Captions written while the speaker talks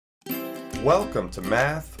Welcome to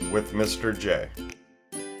Math with Mr. J.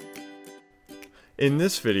 In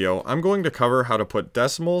this video, I'm going to cover how to put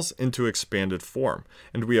decimals into expanded form,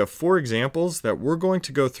 and we have 4 examples that we're going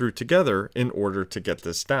to go through together in order to get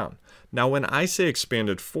this down. Now, when I say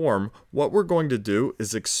expanded form, what we're going to do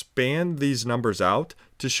is expand these numbers out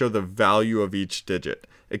to show the value of each digit.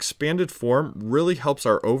 Expanded form really helps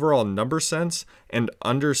our overall number sense and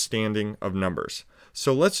understanding of numbers.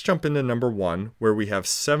 So let's jump into number 1, where we have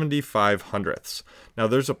 75 hundredths. Now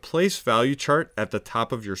there's a place value chart at the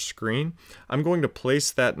top of your screen. I'm going to place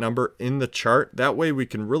that number in the chart. That way we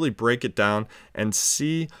can really break it down and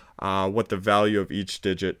see what the value of each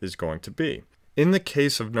digit is going to be. In the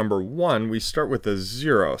case of number 1, we start with a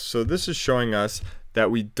 0. So this is showing us that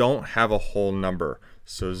we don't have a whole number.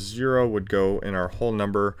 So 0 would go in our whole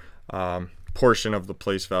number portion of the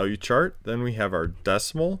place value chart. Then we have our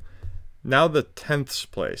decimal. Now the tenths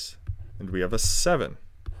place, and we have a 7.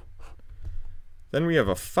 Then we have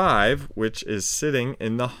a 5, which is sitting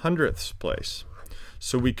in the hundredths place.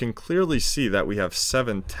 So we can clearly see that we have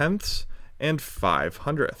 7 tenths and 5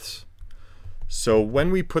 hundredths. So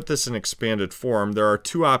when we put this in expanded form, there are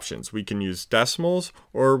 2 options. We can use decimals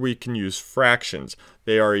or we can use fractions.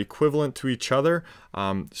 They are equivalent to each other,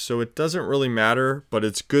 so it doesn't really matter, but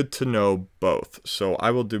it's good to know both. So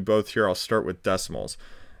I will do both here. I'll start with decimals.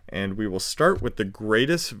 And we will start with the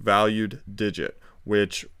greatest valued digit,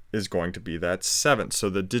 which is going to be that 7. So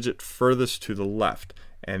the digit furthest to the left.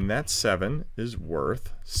 And that 7 is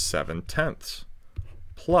worth 7 tenths.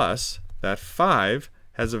 Plus, that 5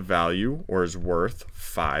 has a value, or is worth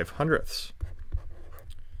 5 hundredths.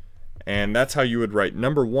 And that's how you would write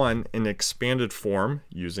number 1 in expanded form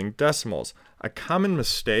using decimals. A common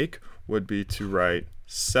mistake would be to write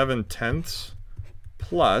 7 tenths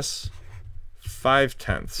plus 5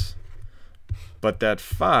 tenths. But that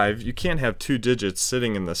 5, you can't have 2 digits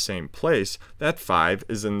sitting in the same place. That 5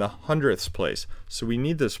 is in the hundredths place. So we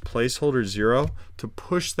need this placeholder 0 to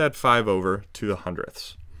push that 5 over to the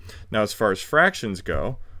hundredths. Now as far as fractions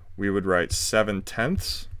go, we would write 7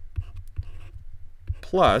 tenths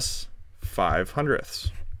plus 5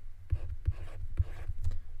 hundredths.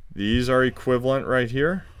 These are equivalent right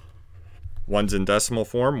here. One's in decimal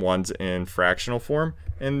form, one's in fractional form,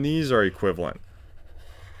 and these are equivalent.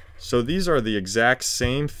 So these are the exact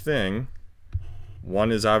same thing.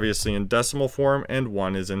 One is obviously in decimal form and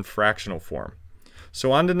one is in fractional form.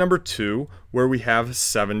 So on to number 2, where we have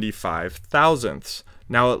 75 thousandths.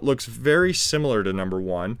 Now it looks very similar to number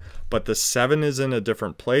 1, but the 7 is in a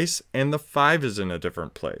different place and the 5 is in a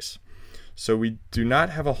different place. So we do not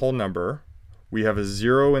have a whole number. We have a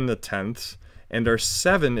 0 in the tenths, and our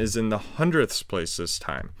 7 is in the hundredths place this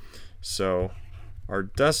time. So our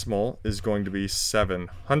decimal is going to be 7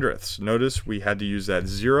 hundredths. Notice we had to use that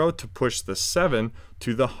 0 to push the 7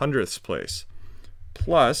 to the hundredths place.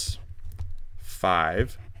 Plus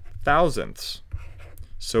 5 thousandths.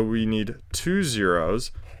 So we need 2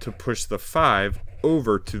 zeros to push the 5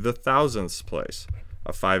 over to the thousandths place.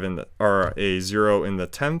 A 0 in the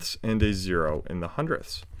tenths and a 0 in the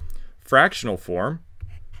hundredths. Fractional form,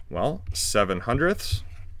 well, 7 hundredths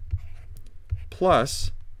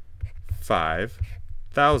plus 5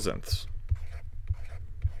 thousandths.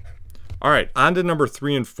 All right, on to number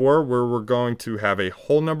 3 and 4, where we're going to have a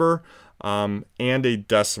whole number and a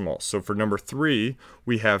decimal. So for number 3,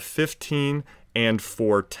 we have 15 and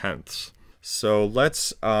 4 tenths. So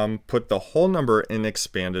let's put the whole number in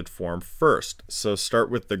expanded form first. So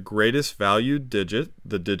start with the greatest valued digit,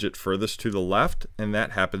 the digit furthest to the left, and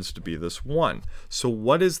that happens to be this 1. So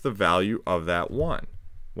what is the value of that 1?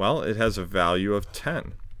 Well, it has a value of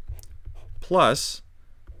 10. Plus,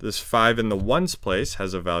 this 5 in the ones place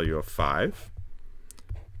has a value of 5,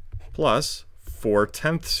 plus 4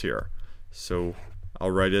 tenths here. So I'll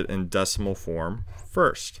write it in decimal form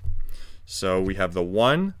first. So we have the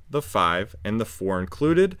 1, the 5, and the 4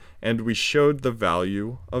 included, and we showed the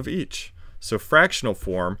value of each. So fractional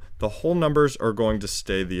form, the whole numbers are going to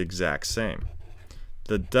stay the exact same.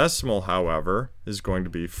 The decimal, however, is going to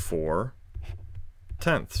be 4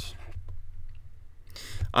 tenths.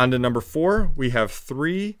 On to number 4, we have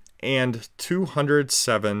 3 and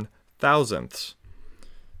 207 thousandths.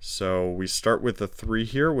 So we start with the 3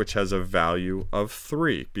 here, which has a value of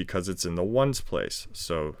 3 because it's in the ones place.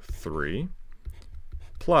 So 3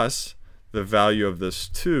 plus the value of this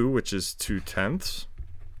 2, which is 2 tenths.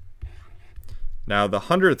 Now the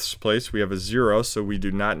hundredths place, we have a 0, so we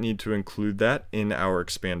do not need to include that in our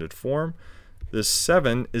expanded form. This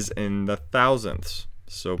 7 is in the thousandths.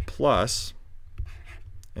 So plus,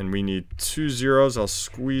 and we need 2 zeros, I'll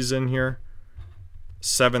squeeze in here,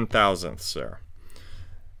 7 thousandths there.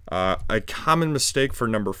 A common mistake for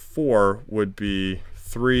number 4 would be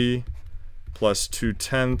 3 plus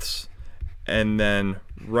 2/10, and then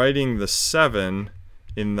writing the 7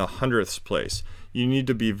 in the hundredths place. You need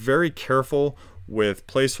to be very careful with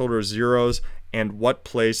placeholder zeros and what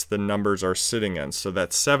place the numbers are sitting in. So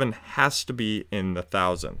that 7 has to be in the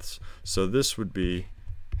thousandths. So this would be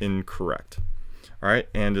incorrect. All right,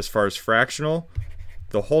 and as far as fractional,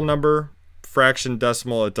 the whole number, fraction,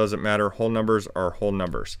 decimal, it doesn't matter. Whole numbers are whole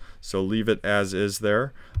numbers. So leave it as is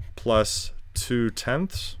there, plus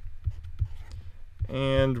 2/10.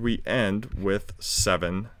 And we end with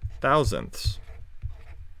 7 thousandths.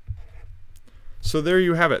 So there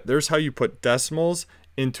you have it. There's how you put decimals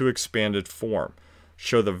into expanded form.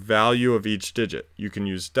 Show the value of each digit. You can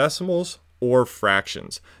use decimals or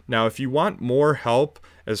fractions. Now, if you want more help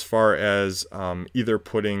as far as either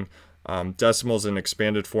putting decimals in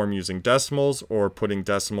expanded form using decimals or putting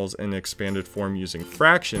decimals in expanded form using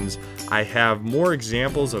fractions, I have more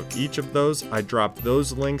examples of each of those. I dropped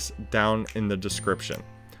those links down in the description.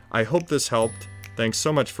 I hope this helped. Thanks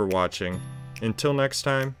so much for watching. Until next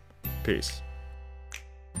time, peace.